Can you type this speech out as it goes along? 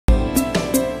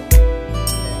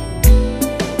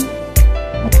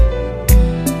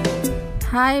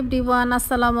Hi everyone,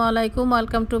 আসসালামু আলাইকুম।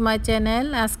 Welcome to my channel.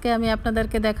 আজকে আমি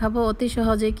আপনাদেরকে দেখাবো অতি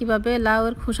সহজে কিভাবে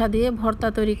লাউয়ের খোসা দিয়ে ভর্তা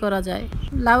তৈরি করা যায়।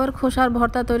 লাউয়ের খোসার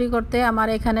ভর্তা তৈরি করতে আমার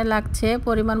এখানে লাগছে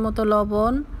পরিমাণ মতো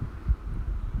লবণ,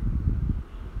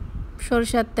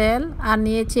 সরিষার তেল, আর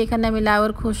নিয়েছি এখানে আমি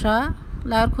লাউয়ের খোসা।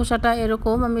 লাউয়ের খোসাটা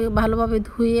এরকম আমি ভালোভাবে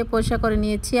ধুয়ে পরিষ্কার করে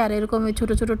নিয়েছি, আর এরকম ছোট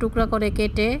ছোট টুকরা করে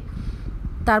কেটে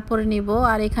তারপরে নিব।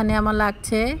 আর এখানে আমার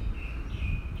লাগছে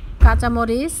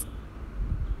কাঁচামরিচ,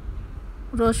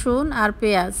 রসুন আর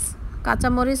পেঁয়াজ।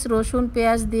 কাঁচামরিচ, রসুন,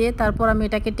 পেঁয়াজ দিয়ে তারপর আমি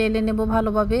এটাকে টেলে নেব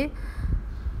ভালোভাবে।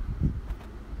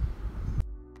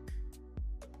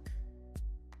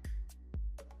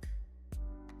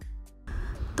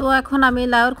 তো এখন আমি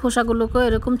লাউয়ের খোসাগুলোকে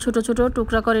এরকম ছোট ছোট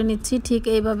টুকরা করে নিচ্ছি, ঠিক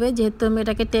এইভাবে। যেহেতু আমি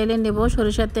এটাকে টেলে নেব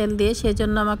সরিষার তেল দিয়ে,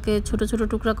 সেজন্য আমাকে ছোট ছোট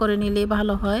টুকরা করে নিলেই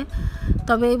ভালো হয়।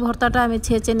 তবে এই ভর্তাটা আমি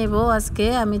ছেঁচে নেব আজকে।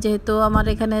 আমি যেহেতু আমার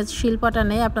এখানে শিলপাটা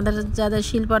নেই, আপনাদের যাদের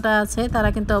শিলপাটা আছে তারা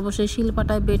কিন্তু অবশ্যই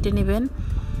শিলপাটায় বেটে নেবেন।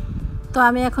 তো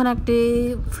আমি এখন একটি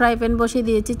ফ্রাই প্যান বসিয়ে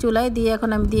দিয়েছি চুলায়, দিয়ে এখন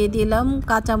আমি দিয়ে দিলাম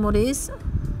কাঁচামরিচ,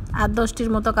 আর 10টির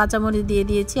মতো কাঁচামরিচ দিয়ে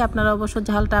দিয়েছি। আপনারা অবশ্য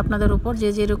ঝালটা আপনাদের উপর, যে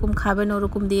যেরকম খাবেন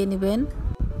ওরকম দিয়ে নেবেন।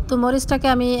 তো মরিচটাকে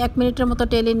আমি 1 মিনিটের মতো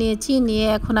টেলে নিয়েছি, নিয়ে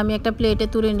এখন আমি একটা প্লেটে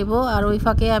তুলে নেব। আর ওই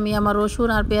ফাঁকে আমি আমার রসুন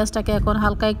আর পেঁয়াজটাকে এখন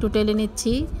হালকা একটু টেলে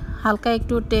নিচ্ছি। হালকা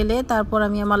একটু টেলে তারপর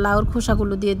আমি আমার লাউর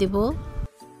খোসাগুলো দিয়ে দেব।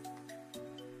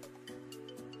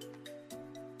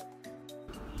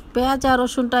 পেঁয়াজ আর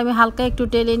রসুনটা আমি হালকা একটু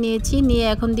টেলে নিয়েছি, নিয়ে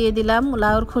এখন দিয়ে দিলাম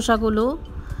লাউর খোসাগুলো।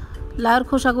 লাউর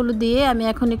খোসাগুলো দিয়ে আমি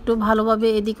এখন একটু ভালোভাবে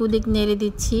এদিক ওদিক নেড়ে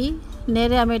দিচ্ছি।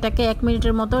 নেড়ে আমি এটাকে 1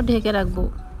 মিনিটের মতো ঢেকে রাখবো।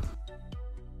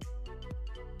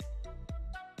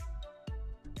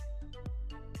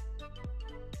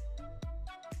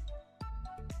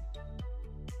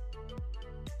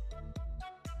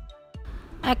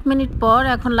 এক মিনিট পর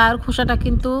এখন লাউর খোসাটা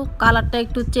কিন্তু কালারটা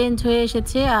একটু চেঞ্জ হয়ে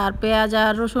এসেছে, আর পেঁয়াজ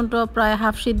আর রসুনটা প্রায়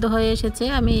হাফ সিদ্ধ হয়ে এসেছে।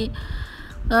 আমি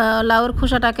লাউর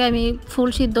খোসাটাকে আমি ফুল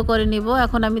সিদ্ধ করে নিব।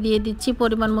 এখন আমি দিয়ে দিচ্ছি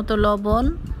পরিমাণ মতো লবণ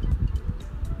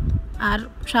আর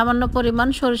সামান্য পরিমাণ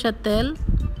সরিষার তেল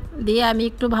দিয়ে আমি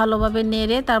একটু ভালোভাবে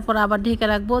নেড়ে তারপর আবার ঢেকে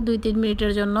রাখবো 2-3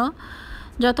 মিনিটের জন্য।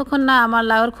 যতক্ষণ না আমার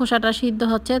লাউর খোসাটা সিদ্ধ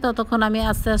হচ্ছে ততক্ষণ আমি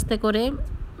আস্তে আস্তে করে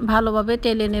ভালোভাবে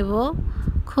টেলে নেব।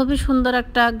 খুবই সুন্দর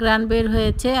একটা গ্রান বের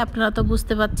হয়েছে। আপনারা তো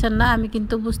বুঝতে পারছেন না, আমি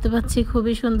কিন্তু বুঝতে পারছি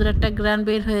খুবই সুন্দর একটা গ্রান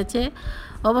বের হয়েছে।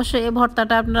 অবশ্যই এই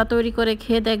ভর্তাটা আপনারা তৈরি করে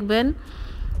খেয়ে দেখবেন,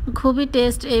 খুবই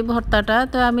টেস্ট এই ভর্তাটা।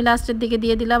 তো আমি লাস্টের দিকে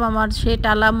দিয়ে দিলাম আমার সেই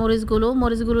টালা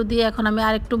মরিচগুলো দিয়ে এখন আমি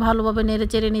আরেকটু ভালোভাবে নেড়ে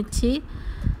চেড়ে নিচ্ছি।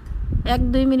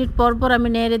 1-2 মিনিট পর পর আমি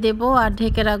নেড়ে দেব আর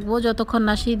ঢেকে রাখবো যতক্ষণ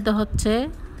না সিদ্ধ হচ্ছে।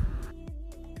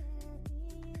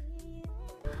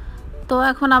 তো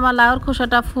এখন আমার লাউর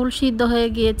খোসাটা ফুল সিদ্ধ হয়ে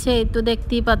গিয়েছে, এই তো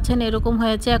দেখতেই পাচ্ছেন এরকম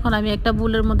হয়েছে। এখন আমি একটা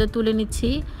বুলের মধ্যে তুলে নিচ্ছি,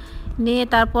 নিয়ে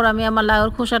তারপর আমি আমার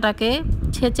লাউর খোসাটাকে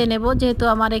ছেঁচে নেব। যেহেতু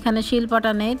আমার এখানে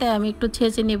শিলপাটা নেই তাই আমি একটু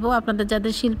ছেঁচে নেব। আপনাদের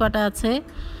যাদের শিলপাটা আছে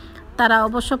তারা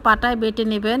অবশ্য পাটায় বেটে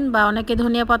নেবেন, বা অনেকে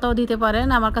ধনিয়া পাতাও দিতে পারেন।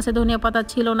 আমার কাছে ধনিয়া পাতা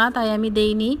ছিল না তাই আমি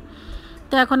দেইনি।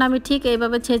 তো এখন আমি ঠিক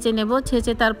এইভাবে ছেঁচে নেব,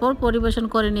 ছেঁচে তারপর পরিবেশন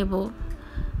করে নেব।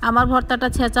 আমার ভর্তাটা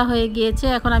ছেঁচা হয়ে গিয়েছে,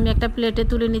 এখন আমি একটা প্লেটে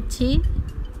তুলে নিচ্ছি।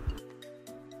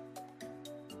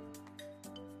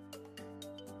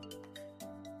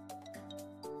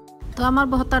 তো আমার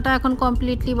ভর্তাটা এখন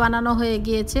কমপ্লিটলি বানানো হয়ে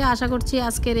গিয়েছে। আশা করছি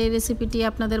আজকের এই রেসিপিটি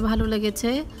আপনাদের ভালো লেগেছে।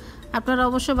 আপনারা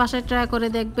অবশ্যই বাসায় ট্রাই করে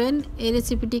দেখবেন। এই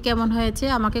রেসিপিটি কেমন হয়েছে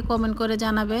আমাকে কমেন্ট করে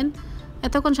জানাবেন।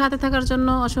 এতক্ষণ সাথে থাকার জন্য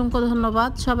অসংখ্য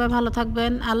ধন্যবাদ। সবাই ভালো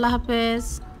থাকবেন। আল্লাহ হাফেজ।